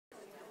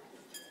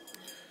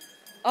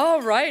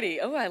All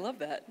righty. Oh, I love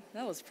that.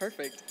 That was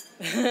perfect.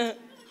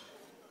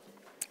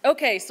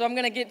 Okay, so I'm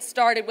going to get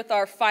started with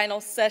our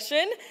final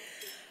session.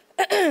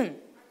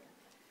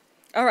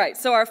 All right,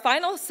 so our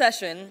final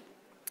session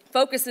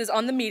focuses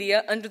on the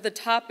media under the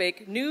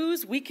topic,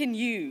 News We Can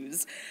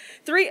Use.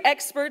 3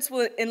 experts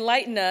will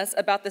enlighten us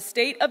about the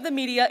state of the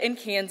media in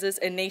Kansas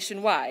and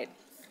nationwide.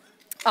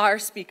 Our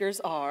speakers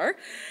are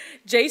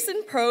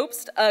Jason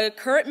Probst, a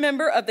current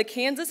member of the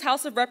Kansas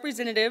House of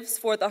Representatives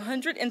for the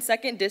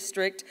 102nd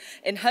District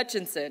in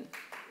Hutchinson.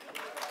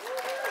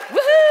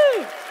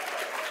 Woohoo!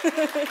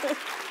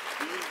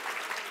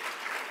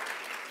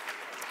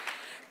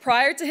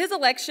 Prior to his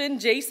election,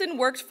 Jason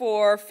worked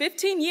for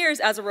 15 years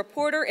as a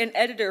reporter and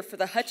editor for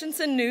the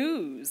Hutchinson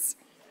News.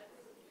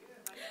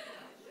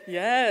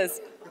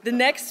 Yes. The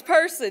next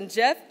person,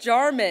 Jeff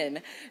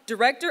Jarman,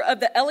 director of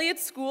the Elliott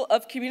School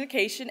of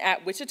Communication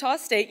at Wichita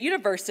State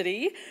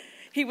University.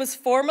 He was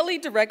formerly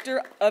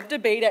director of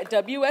debate at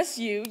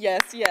WSU.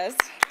 Yes, yes.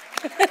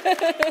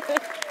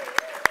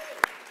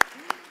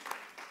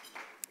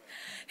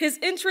 His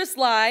interests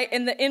lie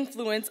in the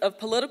influence of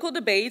political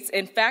debates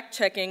and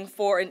fact-checking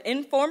for an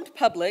informed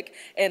public.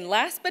 And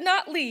last but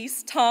not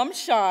least, Tom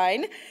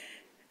Shine,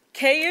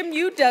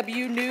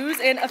 KMUW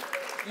News and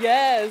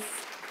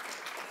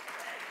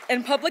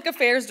and Public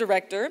Affairs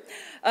Director.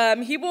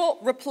 He will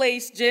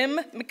replace Jim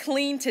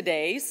McLean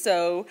today,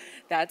 so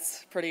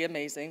that's pretty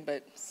amazing,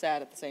 but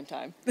sad at the same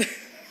time.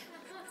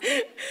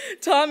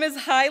 Tom is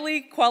a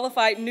highly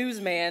qualified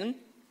newsman,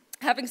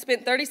 having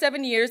spent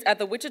 37 years at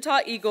the Wichita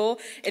Eagle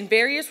in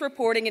various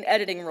reporting and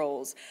editing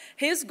roles.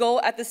 His goal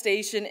at the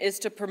station is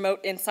to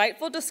promote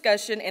insightful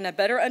discussion and a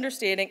better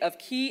understanding of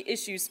key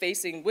issues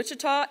facing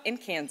Wichita and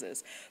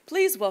Kansas.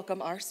 Please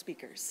welcome our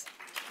speakers.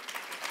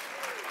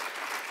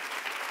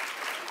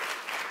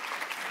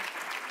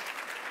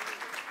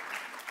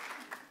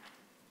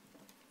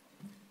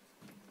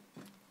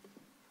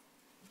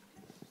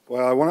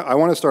 Well, I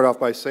want to start off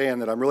by saying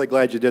that I'm really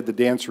glad you did the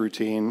dance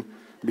routine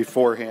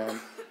beforehand.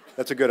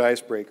 That's a good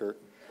icebreaker.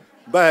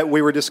 But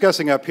we were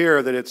discussing up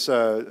here that it's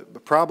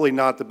probably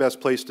not the best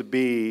place to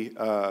be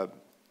the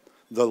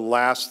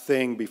last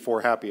thing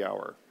before happy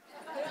hour.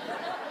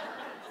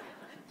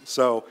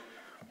 So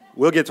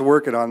we'll get to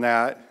working on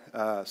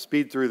that,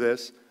 speed through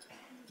this.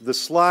 The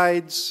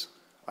slides,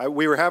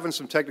 we were having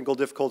some technical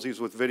difficulties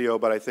with video,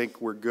 but I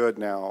think we're good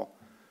now.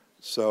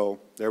 So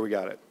there we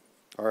got it.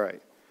 All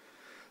right.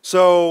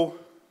 So,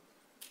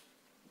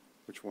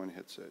 which one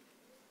hits it?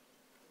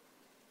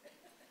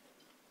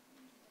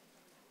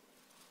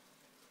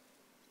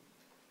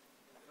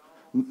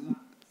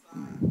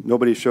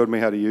 Nobody showed me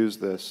how to use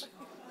this.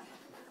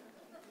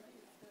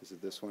 Is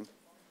it this one?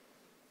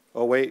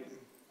 Oh, wait,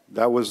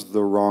 that was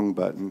the wrong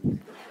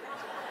button.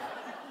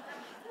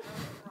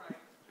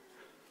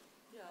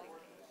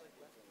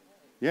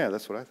 Yeah,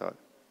 that's what I thought.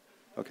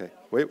 Okay,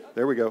 wait,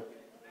 there we go.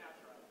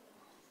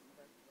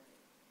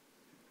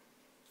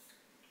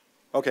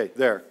 Okay,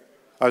 there.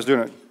 I was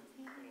doing it.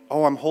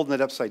 Oh, I'm holding it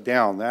upside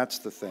down. That's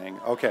the thing.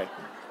 Okay,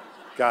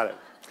 got it.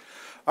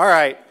 All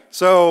right,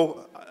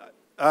 so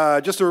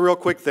just a real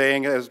quick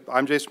thing.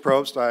 I'm Jason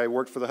Probst. I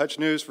worked for the Hutch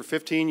News for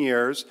 15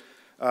 years.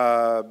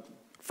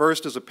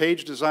 First as a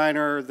page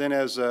designer, then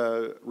as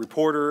a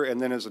reporter,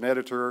 and then as an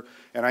editor.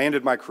 And I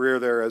ended my career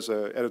there as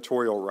an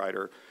editorial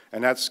writer.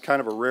 And that's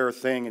kind of a rare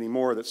thing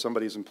anymore that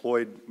somebody's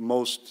employed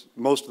most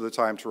of the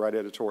time to write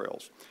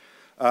editorials.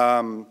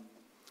 And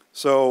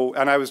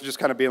I was just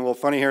kind of being a little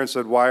funny here and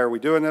said, why are we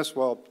doing this?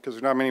 Well, because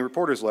there's not many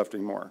reporters left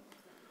anymore.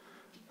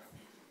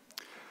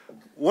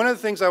 One of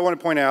the things I want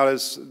to point out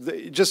is,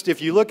 just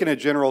if you look in a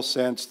general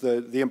sense,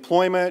 the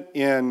employment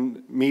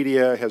in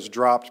media has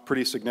dropped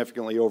pretty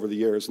significantly over the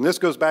years. And this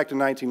goes back to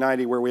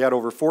 1990, where we had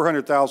over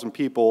 400,000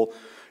 people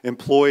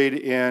employed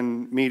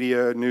in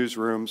media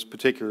newsrooms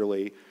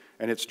particularly,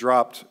 and it's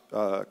dropped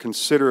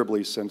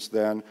considerably since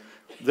then.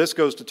 This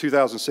goes to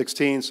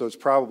 2016, so it's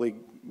probably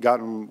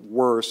gotten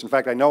worse. In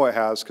fact, I know it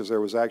has, because there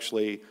was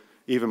actually,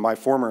 even my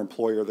former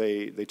employer,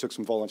 they took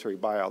some voluntary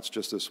buyouts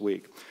just this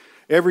week.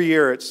 Every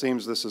year it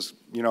seems this is,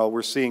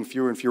 we're seeing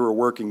fewer and fewer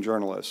working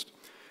journalists.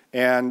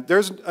 And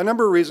there's a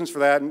number of reasons for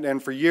that,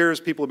 and for years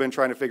people have been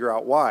trying to figure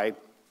out why,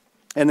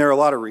 and there are a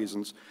lot of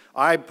reasons.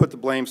 I put the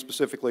blame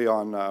specifically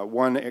on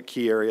one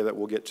key area that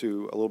we'll get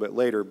to a little bit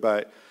later,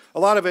 but a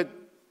lot of it,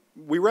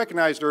 we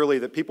recognized early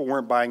that people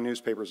weren't buying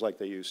newspapers like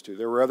they used to.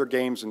 There were other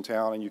games in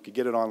town, and you could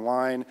get it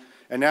online,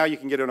 and now you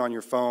can get it on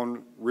your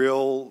phone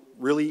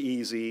really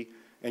easy,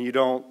 and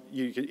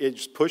it's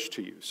just pushed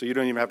to you, so you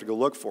don't even have to go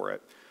look for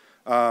it.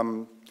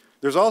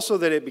 There's also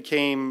that it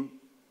became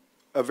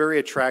a very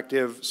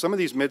attractive, some of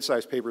these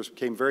mid-sized papers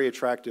became very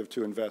attractive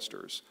to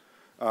investors,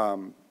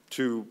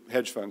 to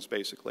hedge funds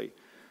basically.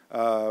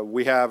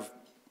 We have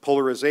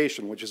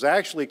polarization, which has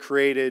actually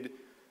created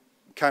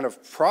kind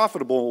of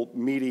profitable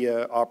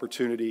media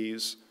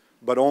opportunities,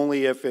 but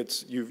only if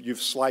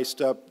you've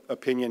sliced up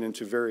opinion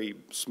into very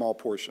small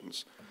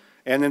portions.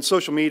 And then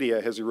social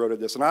media has eroded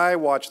this. And I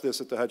watched this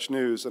at the Hutch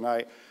News, and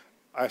I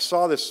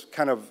saw this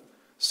kind of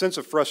sense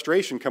of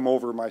frustration come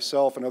over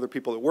myself and other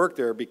people that work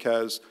there,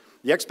 because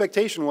the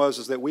expectation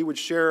was that we would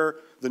share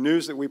the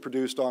news that we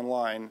produced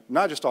online,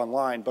 not just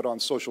online, but on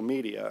social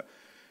media.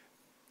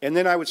 And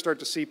then I would start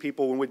to see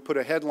people, when we'd put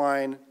a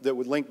headline that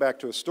would link back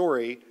to a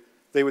story,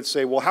 they would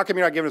say, well, how come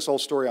you're not giving us the whole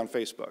story on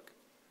Facebook?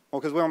 Well,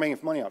 because we don't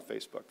make money on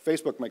Facebook.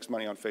 Facebook makes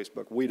money on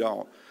Facebook. We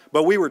don't.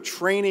 But we were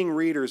training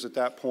readers at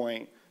that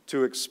point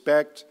to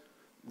expect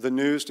the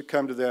news to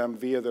come to them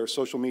via their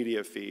social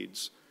media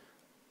feeds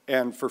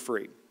and for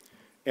free.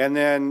 And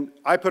then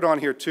I put on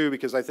here too,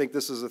 because I think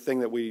this is a thing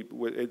that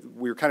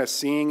we're kind of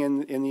seeing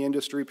in the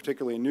industry,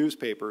 particularly in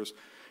newspapers.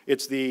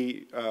 It's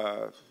the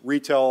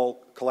retail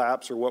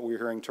collapse, or what we're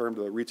hearing termed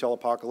the retail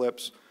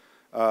apocalypse.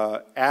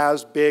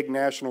 As big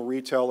national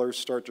retailers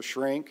start to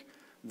shrink,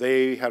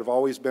 they have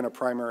always been a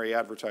primary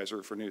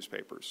advertiser for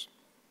newspapers.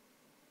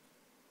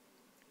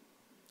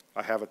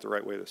 I have it the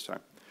right way this time.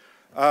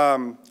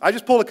 I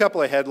just pulled a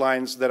couple of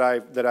headlines that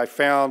I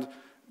found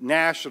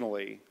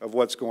nationally of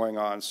what's going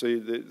on. So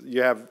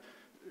you have,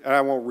 and I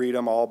won't read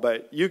them all,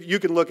 but you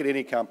can look at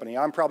any company.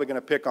 I'm probably going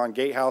to pick on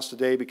Gatehouse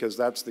today because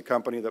that's the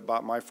company that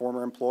bought my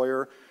former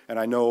employer, and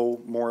I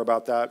know more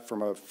about that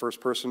from a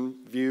first-person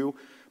view.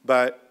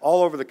 But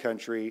all over the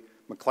country,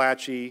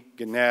 McClatchy,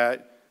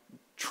 Gannett,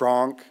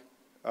 Tronc,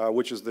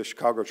 which is the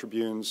Chicago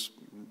Tribune's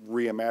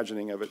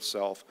reimagining of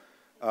itself.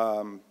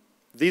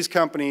 These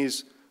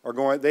companies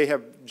they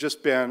have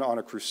just been on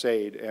a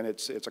crusade, and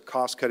it's a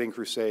cost-cutting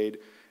crusade,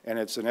 and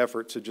it's an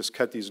effort to just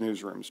cut these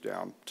newsrooms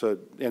down to,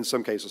 in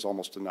some cases,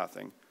 almost to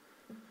nothing.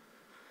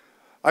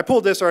 I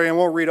pulled this already, and I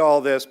won't read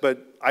all this,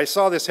 but I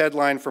saw this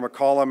headline from a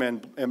column in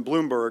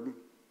Bloomberg,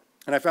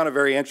 and I found it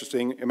very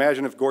interesting.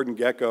 Imagine if Gordon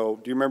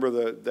Gekko, do you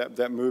remember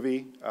that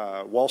movie,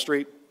 Wall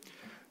Street?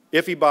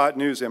 If he bought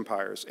news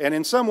empires. And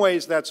in some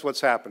ways, that's what's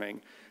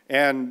happening.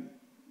 And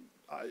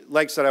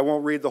like I said, I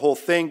won't read the whole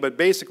thing, but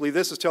basically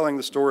this is telling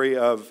the story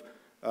of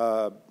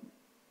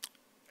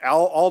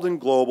Alden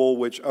Global,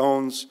 which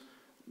owns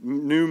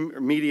New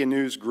Media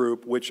News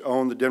Group, which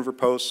owned the Denver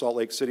Post, Salt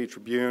Lake City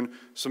Tribune,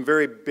 some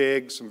very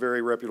big, some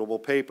very reputable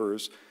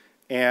papers.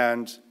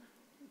 And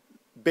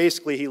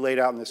basically he laid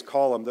out in this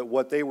column that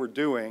what they were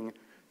doing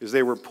is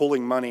they were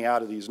pulling money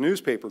out of these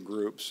newspaper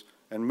groups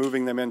and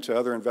moving them into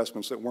other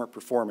investments that weren't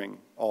performing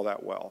all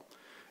that well.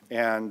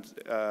 And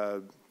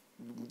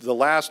the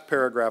last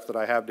paragraph that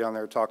I have down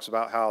there talks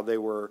about how they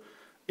were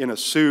in a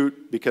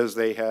suit because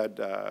they had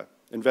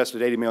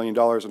invested $80 million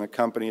in a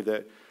company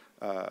that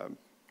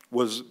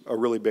was a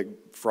really big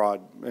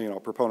fraud,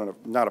 proponent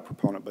of, not a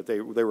proponent, but they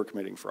were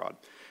committing fraud.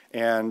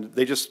 And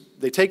they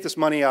take this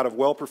money out of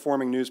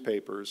well-performing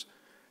newspapers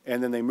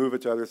and then they move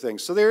it to other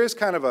things. So there is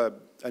kind of a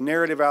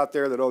narrative out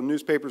there that, oh,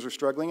 newspapers are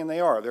struggling, and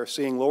they are. They're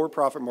seeing lower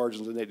profit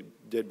margins than they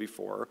did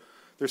before.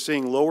 They're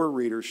seeing lower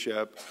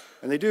readership,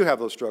 and they do have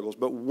those struggles.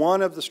 But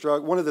one of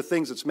the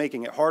things that's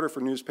making it harder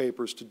for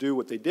newspapers to do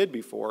what they did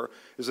before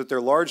is that they're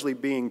largely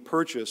being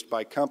purchased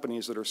by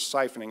companies that are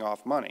siphoning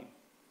off money.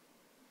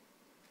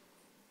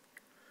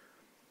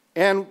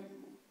 And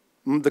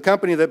the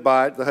company that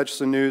bought the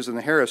Hutchinson News and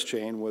the Harris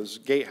chain was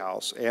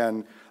Gatehouse.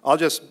 And I'll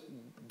just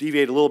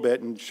deviate a little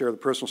bit and share the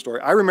personal story.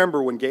 I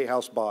remember when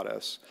Gatehouse bought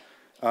us,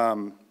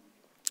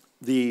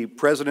 the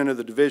president of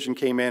the division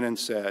came in and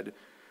said,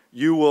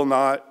 "You will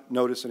not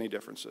notice any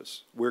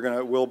differences.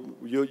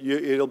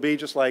 It'll be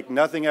just like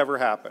nothing ever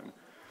happened."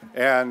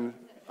 And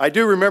I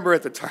do remember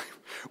at the time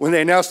when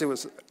they announced it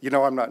was,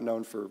 I'm not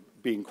known for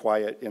being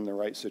quiet in the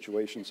right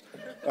situations.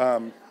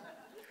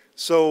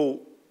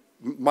 So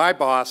my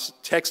boss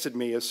texted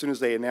me as soon as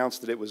they announced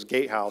that it was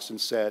Gatehouse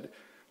and said,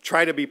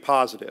 "Try to be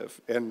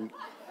positive." And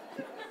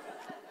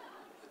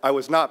I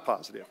was not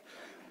positive.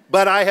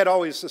 But I had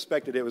always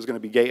suspected it was going to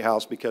be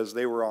Gatehouse because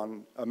they were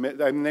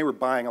they were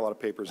buying a lot of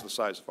papers the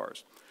size of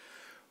ours.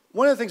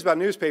 One of the things about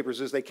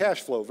newspapers is they cash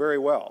flow very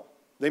well.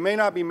 They may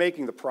not be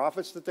making the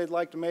profits that they'd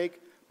like to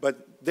make,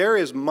 but there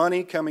is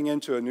money coming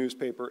into a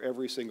newspaper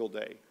every single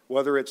day,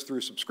 whether it's through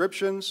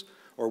subscriptions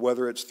or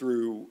whether it's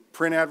through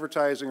print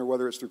advertising or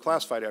whether it's through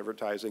classified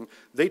advertising.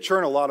 They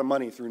churn a lot of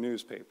money through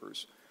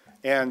newspapers.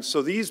 And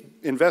so these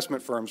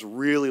investment firms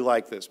really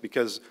like this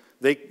because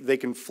they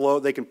can pull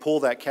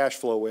that cash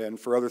flow in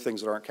for other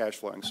things that aren't cash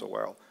flowing so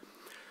well.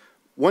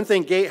 One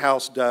thing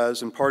Gatehouse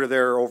does, and part of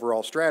their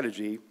overall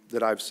strategy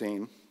that I've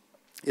seen,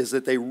 is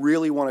that they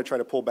really want to try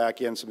to pull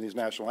back in some of these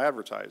national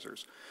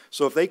advertisers.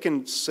 So if they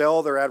can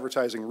sell their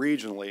advertising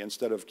regionally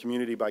instead of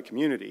community by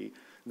community,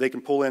 they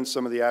can pull in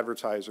some of the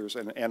advertisers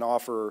and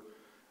offer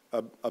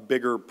a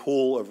bigger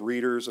pool of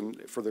readers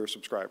and for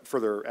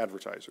their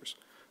advertisers.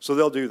 So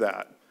they'll do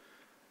that.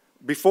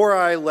 Before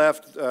I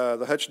left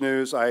the Hutch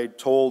News, I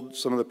told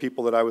some of the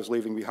people that I was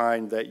leaving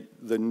behind that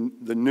the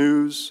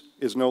news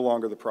is no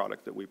longer the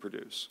product that we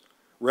produce.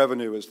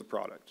 Revenue is the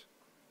product.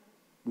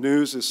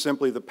 News is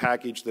simply the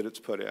package that it's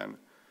put in.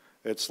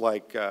 It's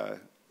like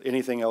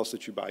anything else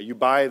that you buy. You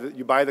buy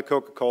the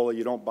Coca-Cola,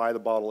 you don't buy the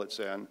bottle it's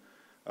in.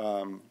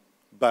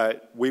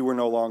 But we were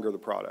no longer the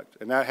product.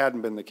 And that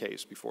hadn't been the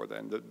case before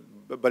then.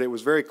 But it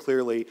was very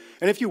clearly,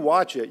 and if you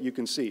watch it, you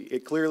can see,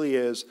 it clearly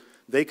is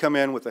They come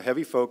in with a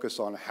heavy focus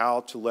on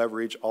how to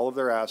leverage all of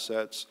their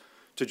assets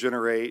to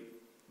generate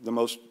the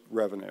most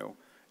revenue.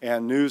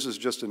 And news is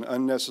just an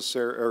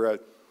unnecessary, or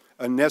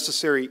a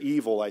necessary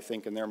evil, I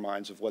think, in their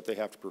minds of what they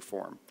have to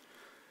perform.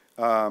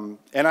 And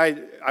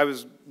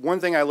one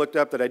thing I looked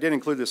up that I did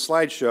include this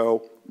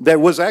slideshow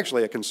that was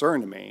actually a concern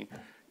to me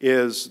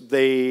is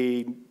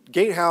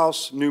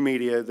Gatehouse, New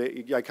Media,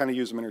 I kind of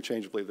use them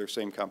interchangeably, they're the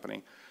same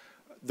company.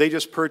 They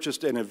just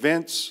purchased an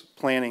events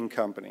planning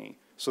company.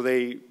 So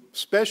they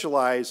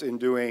specialize in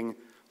doing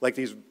like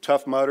these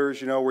tough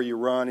mudders, you know, where you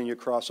run and you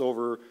cross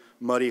over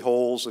muddy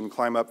holes and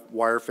climb up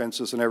wire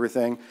fences and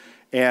everything.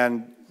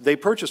 And they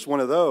purchased one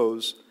of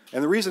those.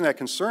 And the reason that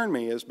concerned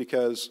me is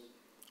because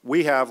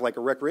we have like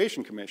a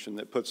recreation commission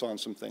that puts on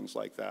some things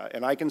like that.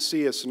 And I can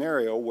see a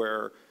scenario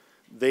where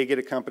they get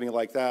a company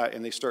like that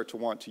and they start to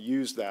want to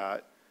use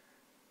that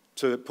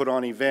to put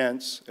on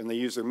events, and they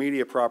use their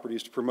media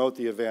properties to promote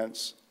the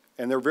events,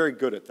 and they're very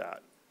good at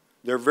that.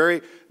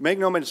 Make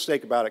no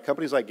mistake about it,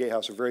 companies like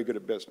Gatehouse are very good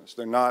at business.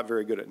 They're not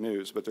very good at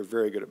news, but they're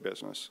very good at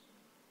business.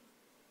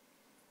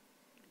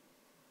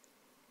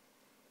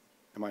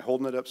 Am I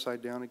holding it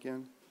upside down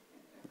again?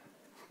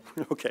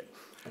 Okay.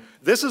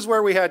 This is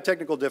where we had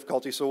technical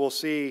difficulty, so we'll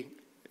see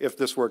if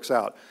this works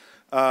out.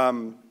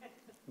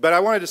 But I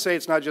wanted to say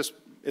it's not just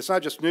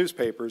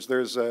newspapers.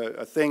 There's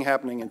a thing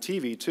happening in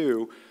TV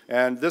too,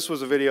 and this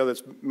was a video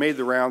that's made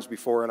the rounds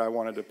before, and I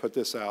wanted to put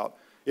this out.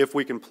 If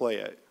we can play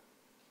it,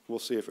 we'll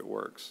see if it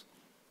works.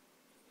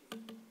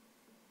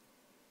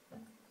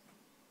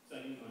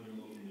 Segment on your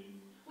local news.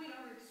 We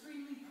are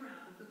extremely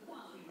proud of the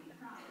quality and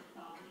proud of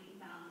quality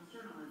balanced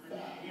journalism.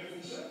 We are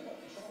concerned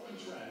about the troubling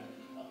trend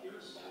of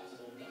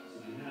irresponsible investment.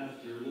 So you have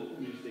your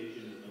local news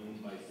station is owned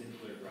by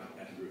Sinclair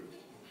Broadcast Group.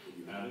 If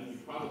you haven't,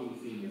 you've probably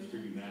seen this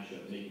preview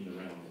mashup making the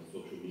rounds on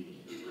social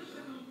media.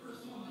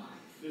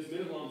 This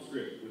minute-long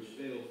script, which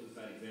fails to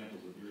cite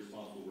examples of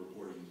irresponsible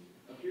reporting,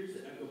 appears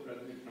to echo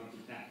President Trump's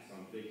attacks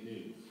on fake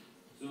news.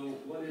 So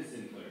what is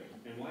Sinclair,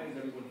 and why is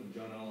everyone from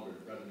John Oliver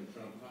to President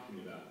Trump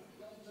talking about it?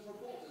 Dozens of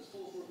reporters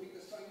forced to repeat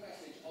the same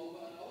message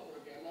over and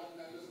over again, like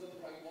members of the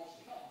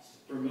brainwashed cult.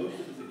 For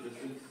most of its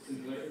existence,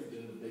 Sinclair has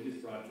been the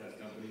biggest broadcast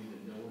company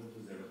that no one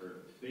has ever heard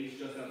of. Based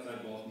just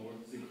outside Baltimore,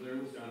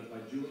 Sinclair was founded by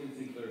Julian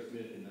Sinclair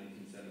Smith in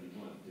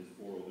 1971. His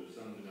four older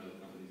sons are now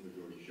the company's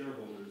majority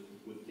shareholders,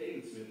 with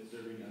David Smith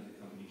serving as the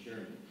company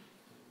chairman.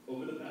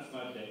 Over the past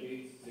 5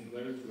 decades,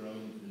 Sinclair has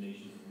grown into the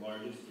nation's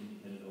largest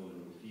independent owner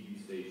of TV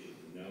stations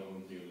and now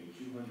owns nearly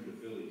 200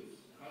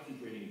 affiliates,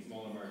 concentrating in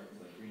smaller markets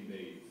like Green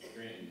Bay,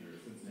 Scranton, or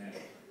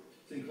Cincinnati.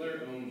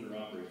 Sinclair owns or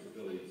operates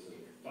affiliates of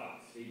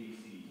Fox,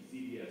 ABC,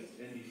 CBS,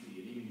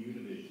 NBC, and even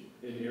Univision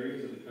in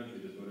areas of the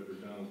country that voted for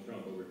Donald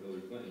Trump over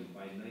Hillary Clinton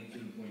by a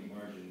 19-point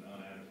margin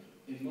on average.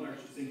 In March,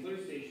 Sinclair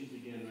stations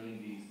began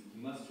running these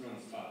must-run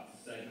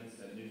spots,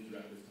 segments that news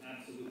directors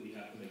absolutely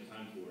have to make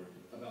time for,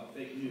 about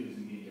fake news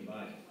and media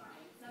buying.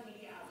 Some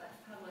media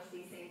outlets publish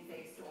these same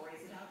fake stories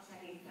without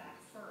checking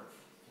facts first.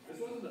 This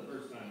wasn't the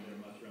first time their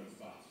must-run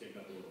spots kicked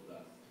up a little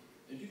dust.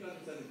 In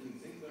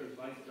 2017, Sinclair's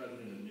Vice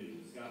President of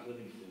News, Scott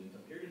Livingston,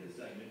 appeared in a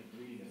segment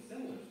reading a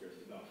similar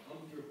script about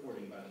clumsy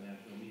reporting by the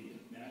national media.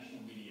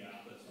 National media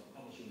outlets are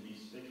publishing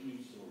these fake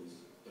news stories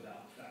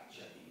without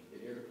fact-checking.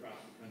 It aired across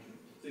the country.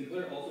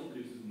 Sinclair also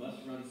produces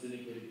must-run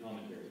syndicated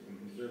commentary from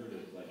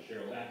conservatives like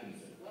Cheryl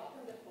Atkinson.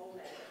 Welcome to Full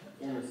Measure.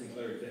 Former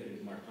Sinclair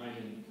executive Mark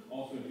Hyman.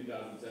 Also in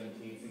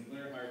 2017,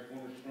 Sinclair hired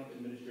former Trump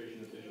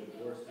administration official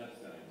Boris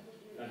Epstein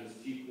as his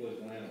chief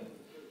political analyst.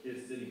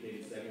 His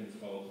syndicated segment is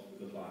called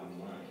The Bottom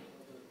Line.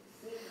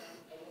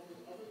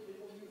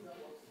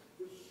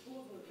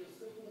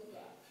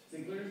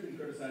 Sinclair has been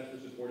criticized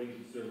for supporting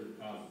conservative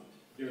causes.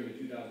 During the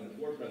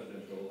 2004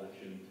 presidential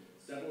election,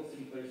 several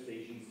Sinclair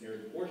stations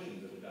aired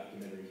portions of the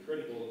documentary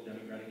critical of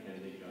Democratic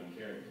candidate John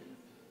Kerry.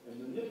 And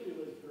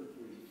manipulate her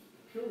briefs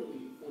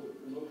purely for the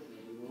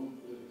promotion of their own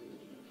political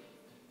agenda.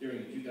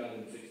 During the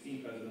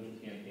 2016 presidential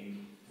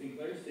campaign,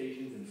 Sinclair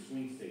stations in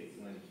swing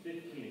states landed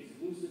 15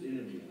 exclusive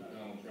interviews with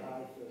Donald Trump,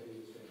 I thought he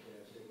was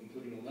fantastic.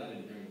 including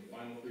 11 during the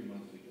final 3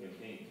 months of the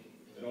campaign.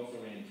 It also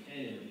ran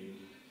 10 interviews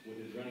with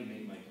his running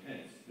mate Mike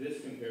Pence. This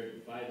compared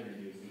to 5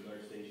 interviews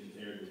Sinclair stations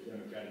aired with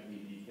Democratic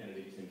VP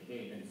candidate Tim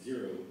Kaine and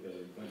 0 with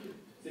Hillary Clinton.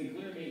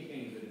 Sinclair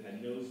maintains that it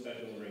had no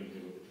special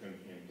arrangement with the Trump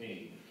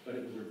campaign, but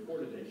it was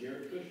reported that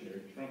Jared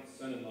Kushner, Trump's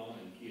son-in-law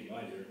and key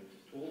advisor,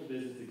 told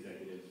business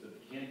executives that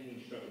the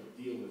campaign struck a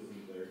deal with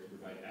Sinclair to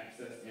provide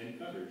access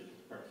and coverage,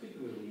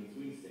 particularly in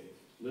swing states.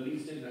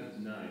 Livingston has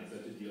denied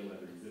such a deal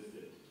ever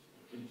existed.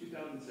 In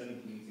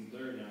 2017,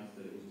 Sinclair announced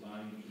that it was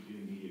buying the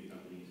Tribune Media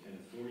Company and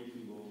its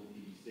 42 local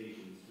TV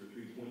stations for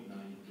 $3.9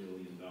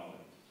 billion.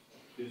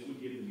 This would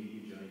give the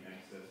media giant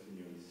access to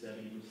nearly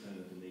 70%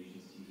 of the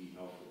nation's TV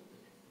households.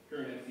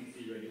 Current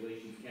FCC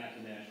regulations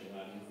cap the national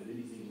audience that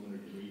any single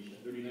owner can reach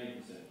at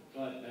 39%.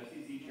 But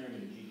FCC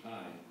Chairman Ajit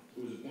Pai,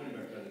 who was appointed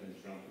by President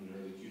Trump in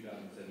early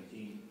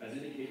 2017, has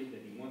indicated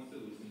that he wants to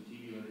loosen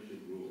TV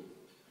ownership rules.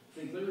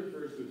 Sinclair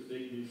refers to its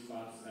fake news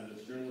spots as a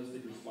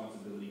journalistic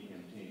responsibility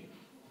campaign,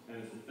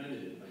 and has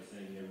defended it by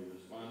saying they were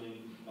responding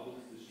to the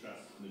public's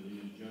distrust in the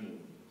news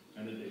generally.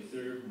 and that they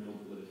serve no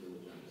political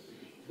agenda.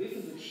 This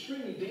is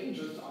extremely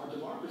dangerous to our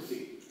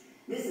democracy.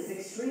 This is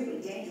extremely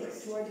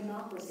dangerous to our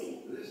democracy.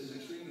 This is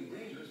extremely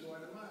dangerous to our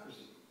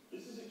democracy.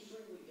 This is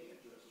extremely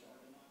dangerous to our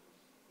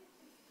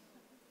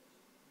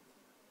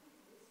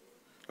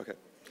democracy. Okay.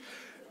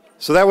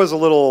 So that was a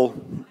little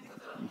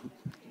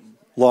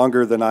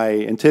longer than I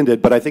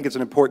intended, but I think it's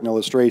an important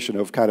illustration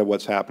of kind of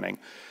what's happening.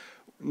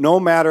 No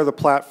matter the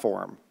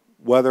platform,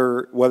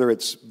 whether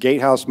it's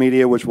Gatehouse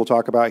Media, which we'll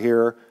talk about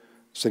here,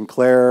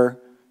 Sinclair,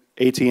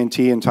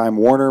 AT&T and Time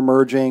Warner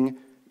merging,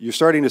 you're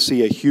starting to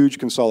see a huge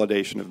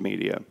consolidation of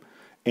media.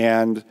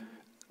 And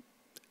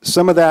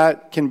some of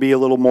that can be a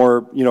little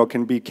more, you know,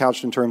 can be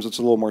couched in terms that's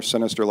a little more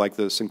sinister, like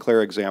the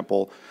Sinclair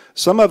example.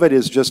 Some of it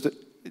is just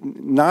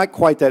not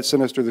quite that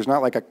sinister. There's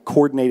not like a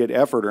coordinated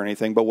effort or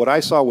anything, but what I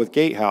saw with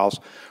Gatehouse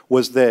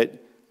was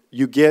that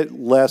you get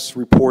less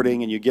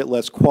reporting and you get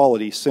less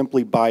quality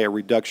simply by a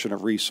reduction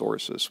of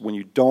resources. When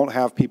you don't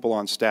have people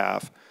on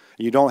staff,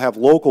 you don't have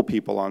local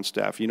people on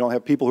staff, you don't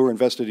have people who are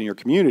invested in your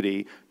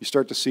community, you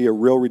start to see a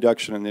real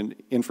reduction in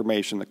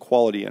information, the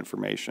quality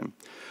information.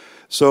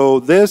 So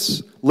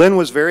this, Lynn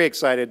was very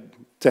excited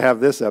to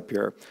have this up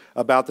here,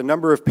 about the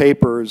number of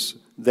papers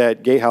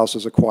that Gatehouse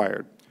has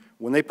acquired.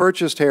 When they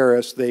purchased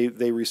Harris, they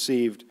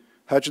received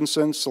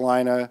Hutchinson,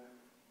 Salina,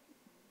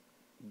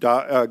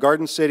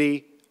 Garden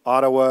City,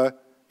 Ottawa,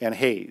 and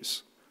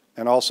Hayes,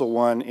 and also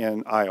one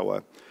in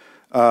Iowa.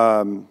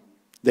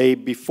 They,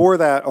 before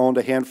that, owned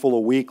a handful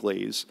of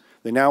weeklies.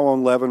 They now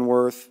own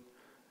Leavenworth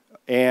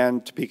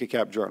and Topeka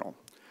Cap Journal.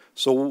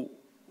 So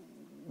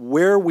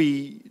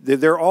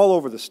they're all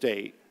over the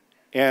state,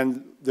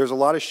 and there's a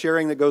lot of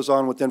sharing that goes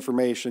on with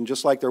information,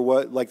 just like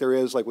there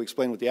is, like we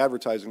explained with the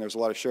advertising, there's a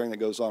lot of sharing that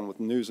goes on with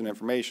news and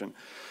information.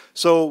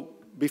 So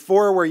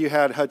before, where you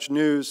had Hutch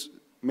News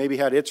maybe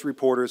had its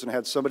reporters and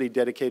had somebody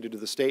dedicated to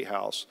the State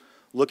House,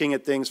 looking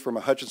at things from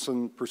a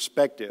Hutchinson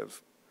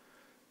perspective,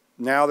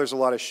 now there's a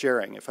lot of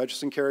sharing. If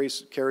Hutchinson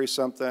carries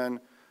something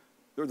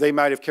they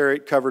might have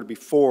covered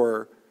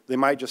before, they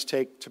might just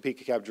take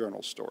Topeka Cap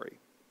Journal's story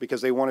because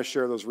they want to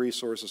share those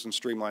resources and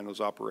streamline those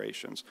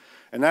operations.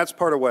 And that's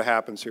part of what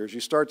happens here is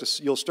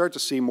you'll start to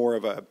see more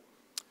of a,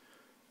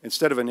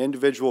 instead of an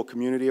individual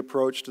community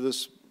approach to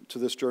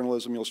this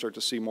journalism, you'll start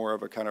to see more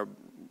of a kind of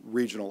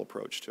regional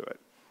approach to it.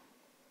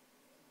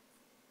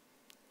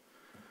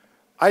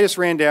 I just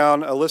ran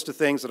down a list of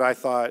things that I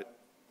thought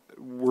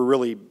were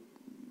really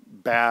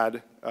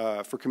bad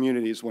for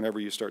communities whenever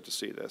you start to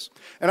see this.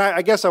 And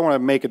I guess I want to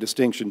make a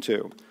distinction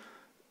too.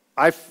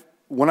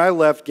 When I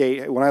left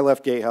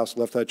Gatehouse,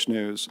 left Hutch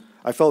News,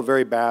 I felt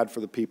very bad for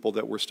the people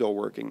that were still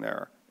working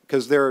there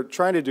because they're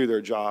trying to do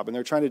their job and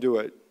they're trying to do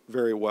it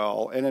very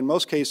well, and in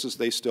most cases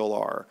they still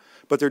are,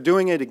 but they're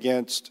doing it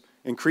against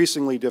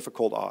increasingly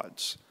difficult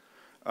odds.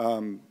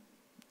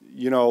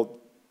 You know,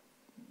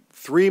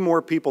 3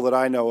 more people that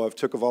I know of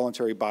took a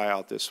voluntary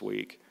buyout this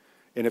week,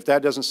 and if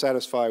that doesn't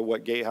satisfy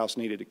what Gatehouse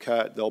needed to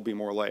cut, there'll be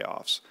more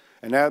layoffs.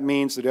 And that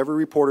means that every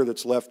reporter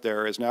that's left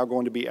there is now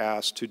going to be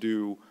asked to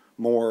do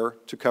more,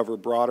 to cover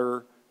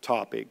broader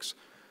topics.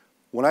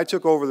 When I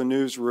took over the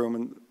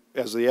newsroom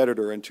as the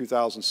editor in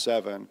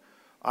 2007,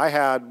 I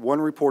had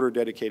one reporter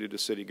dedicated to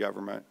city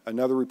government,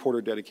 another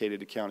reporter dedicated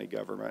to county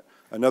government,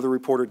 another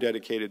reporter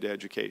dedicated to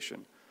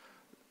education.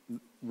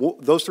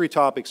 Those 3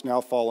 topics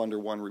now fall under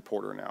one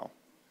reporter now.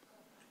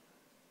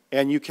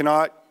 And you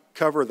cannot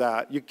cover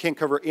that. You can't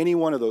cover any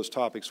one of those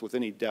topics with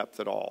any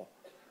depth at all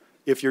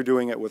if you're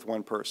doing it with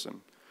one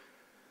person.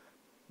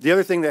 The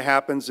other thing that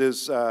happens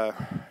is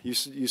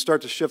you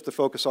start to shift the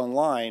focus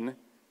online,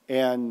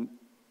 and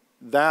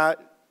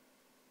that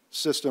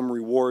system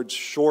rewards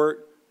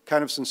short,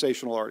 kind of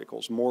sensational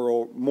articles,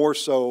 more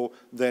so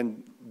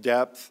than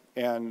depth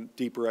and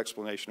deeper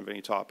explanation of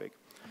any topic.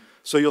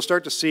 So you'll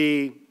start to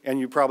see, and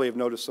you probably have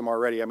noticed them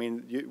already, I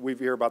mean, we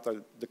hear about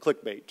the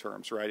clickbait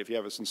terms, right? If you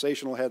have a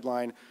sensational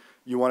headline,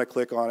 you want to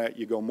click on it,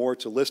 you go more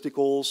to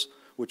listicles,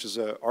 which is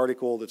an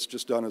article that's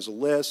just done as a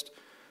list.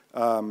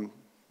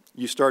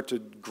 You start to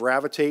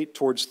gravitate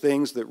towards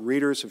things that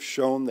readers have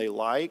shown they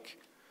like,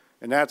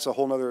 and that's a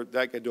whole nother,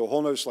 that could do a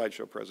whole nother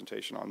slideshow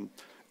presentation on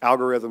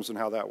algorithms and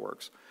how that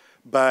works.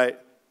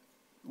 But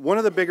one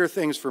of the bigger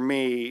things for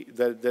me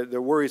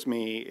that worries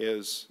me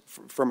is,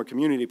 from a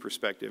community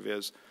perspective,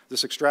 is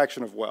this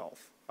extraction of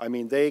wealth. I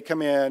mean, they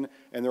come in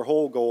and their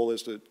whole goal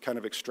is to kind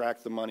of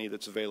extract the money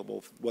that's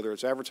available, whether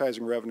it's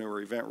advertising revenue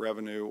or event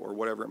revenue or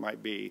whatever it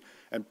might be,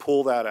 and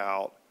pull that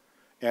out,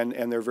 and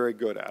they're very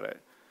good at it.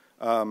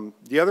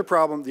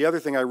 The other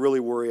thing I really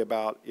worry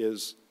about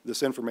is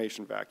this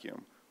information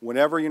vacuum.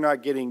 Whenever you're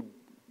not getting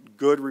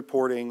good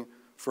reporting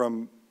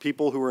from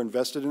people who are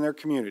invested in their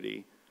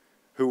community,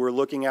 who were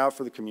looking out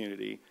for the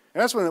community,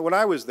 and that's when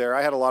I was there,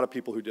 I had a lot of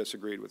people who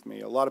disagreed with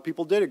me. A lot of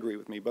people did agree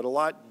with me, but a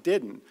lot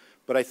didn't.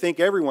 But I think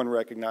everyone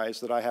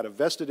recognized that I had a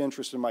vested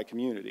interest in my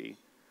community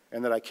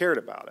and that I cared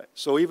about it.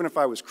 So even if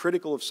I was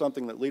critical of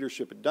something that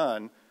leadership had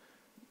done,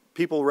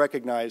 people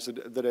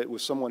recognized that it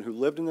was someone who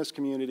lived in this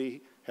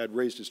community, had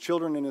raised his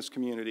children in this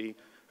community,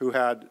 who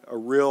had a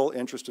real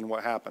interest in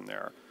what happened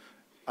there.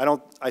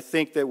 I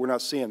think that we're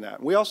not seeing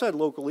that. We also had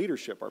local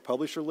leadership. Our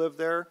publisher lived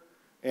there,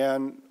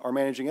 and our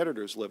managing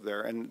editors live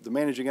there. And the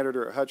managing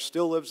editor at Hutch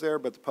still lives there,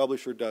 but the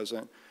publisher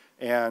doesn't.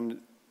 And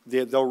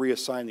they'll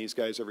reassign these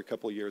guys every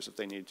couple of years if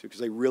they need to, because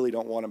they really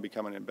don't want them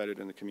becoming embedded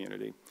in the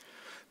community.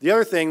 The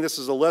other thing, this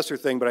is a lesser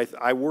thing, but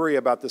I worry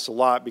about this a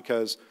lot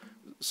because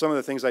some of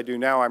the things I do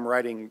now, I'm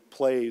writing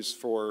plays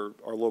for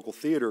our local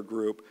theater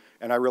group,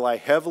 and I rely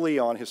heavily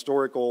on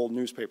historical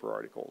newspaper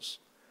articles.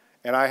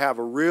 And I have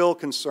a real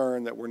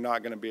concern that we're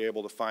not going to be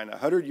able to find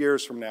 100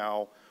 years from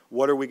now,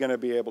 what are we going to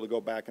be able to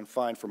go back and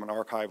find from an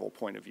archival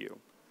point of view?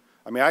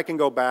 I mean, I can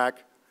go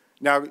back,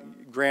 now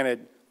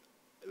granted,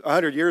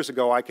 100 years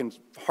ago, I can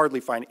hardly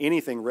find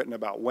anything written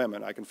about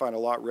women. I can find a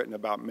lot written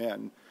about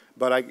men.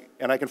 But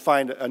I can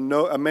find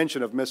a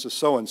mention of Mrs.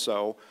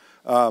 So-and-so,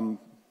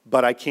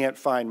 but I can't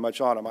find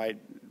much on them.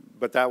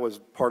 But that was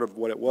part of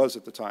what it was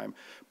at the time.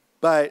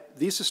 But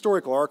these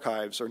historical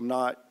archives are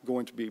not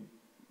going to be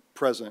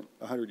present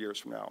 100 years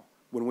from now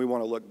when we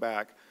want to look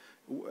back.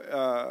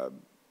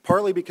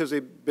 Partly because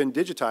they've been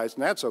digitized,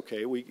 and that's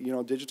okay.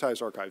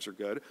 Digitized archives are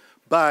good.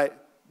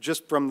 But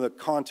just from the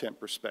content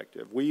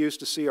perspective, we used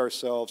to see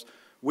ourselves,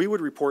 we would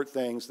report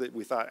things that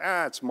we thought,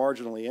 it's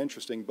marginally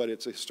interesting, but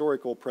it's a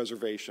historical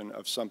preservation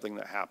of something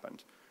that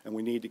happened, and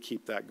we need to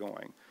keep that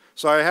going.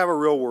 So I have a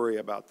real worry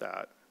about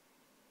that.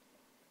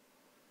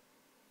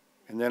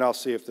 And then I'll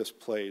see if this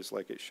plays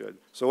like it should.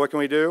 So what can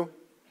we do?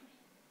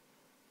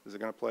 Is it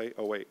going to play?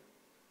 Oh, wait.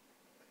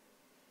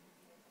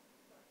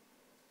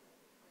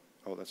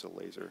 Oh, that's a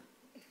laser.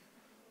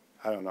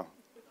 I don't know.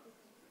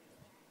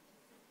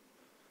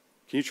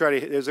 Can you try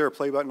to, is there a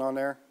play button on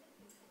there?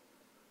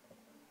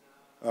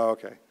 Oh,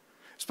 okay.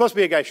 It's supposed to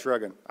be a guy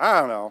shrugging.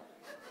 I don't know.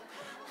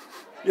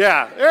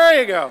 Yeah,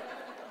 there you go.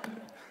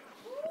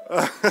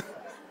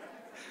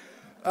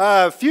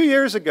 A few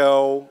years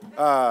ago,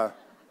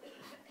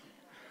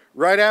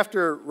 right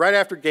after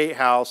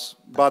Gatehouse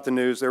bought the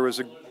news, there was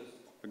a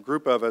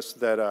group of us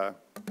that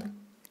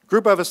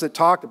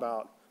talked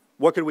about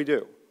what could we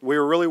do. We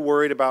were really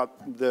worried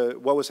about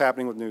what was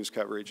happening with news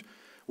coverage.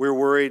 We were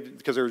worried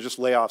because there were just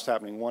layoffs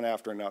happening one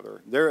after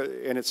another.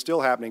 And it's still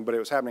happening, but it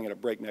was happening at a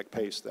breakneck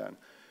pace then.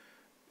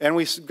 And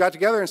we got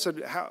together and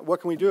said, what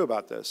can we do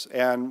about this?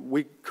 And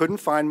we couldn't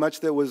find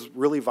much that was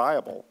really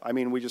viable. I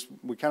mean, we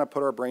kind of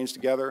put our brains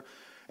together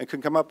and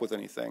couldn't come up with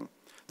anything.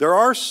 There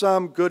are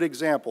some good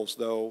examples,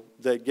 though,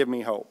 that give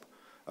me hope.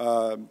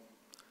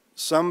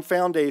 Some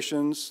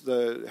foundations,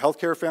 the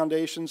healthcare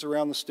foundations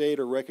around the state,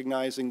 are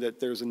recognizing that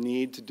there's a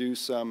need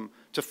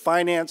to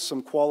finance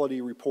some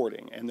quality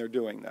reporting, and they're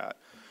doing that.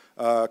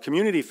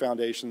 Community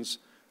foundations,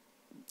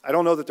 I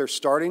don't know that they're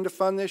starting to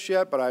fund this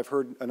yet, but I've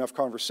heard enough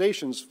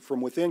conversations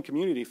from within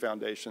community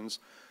foundations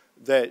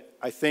that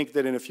I think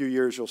that in a few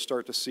years you'll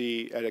start to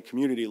see at a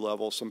community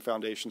level some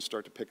foundations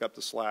start to pick up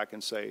the slack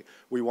and say,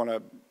 we want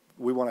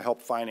to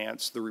help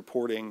finance the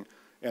reporting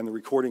and the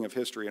recording of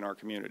history in our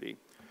community.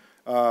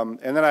 And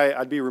then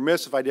I'd be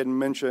remiss if I didn't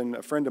mention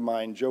a friend of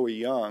mine, Joey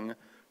Young,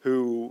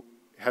 who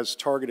has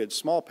targeted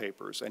small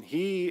papers, and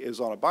he is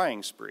on a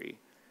buying spree.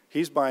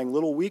 He's buying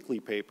little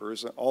weekly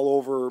papers all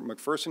over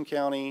McPherson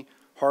County,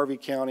 Harvey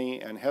County,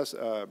 and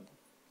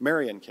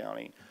Marion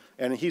County.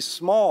 And he's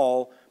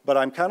small, but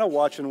I'm kind of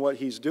watching what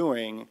he's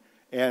doing,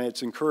 and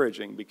it's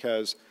encouraging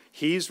because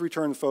he's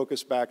returned the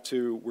focus back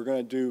to, we're going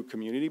to do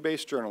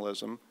community-based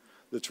journalism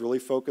that's really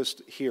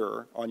focused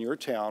here on your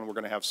town. We're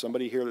going to have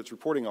somebody here that's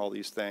reporting all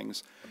these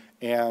things.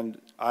 And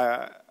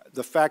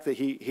the fact that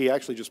he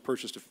actually just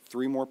purchased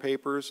 3 more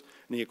papers,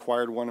 and he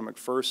acquired one in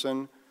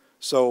McPherson.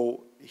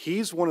 So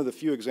he's one of the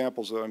few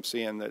examples that I'm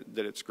seeing that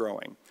it's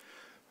growing.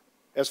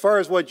 As far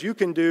as what you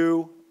can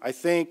do, I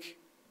think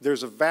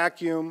there's a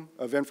vacuum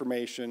of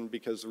information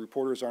because the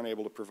reporters aren't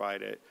able to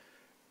provide it.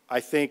 I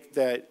think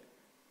that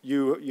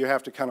you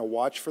have to kind of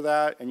watch for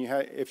that, and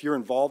if you're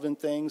involved in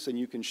things, and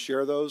you can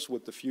share those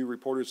with the few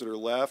reporters that are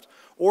left,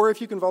 or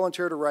if you can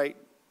volunteer to write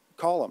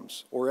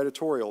columns or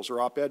editorials or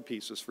op-ed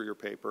pieces for your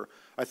paper,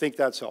 I think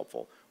that's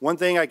helpful. One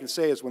thing I can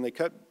say is when they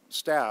cut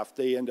staff,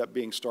 they end up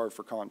being starved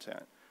for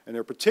content, and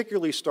they're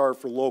particularly starved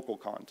for local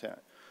content.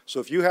 So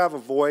if you have a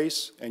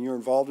voice and you're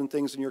involved in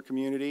things in your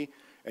community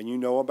and you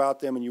know about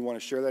them and you want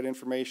to share that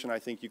information, I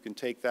think you can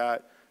take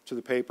that to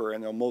the paper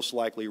and they'll most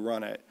likely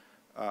run it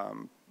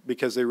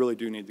because they really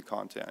do need the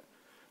content.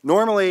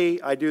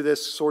 Normally, I do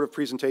this sort of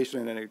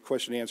presentation in a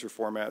question and answer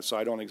format, so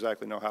I don't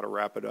exactly know how to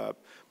wrap it up.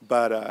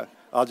 But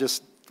I'll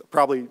just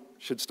probably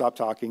should stop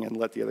talking and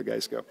let the other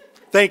guys go.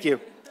 Thank you.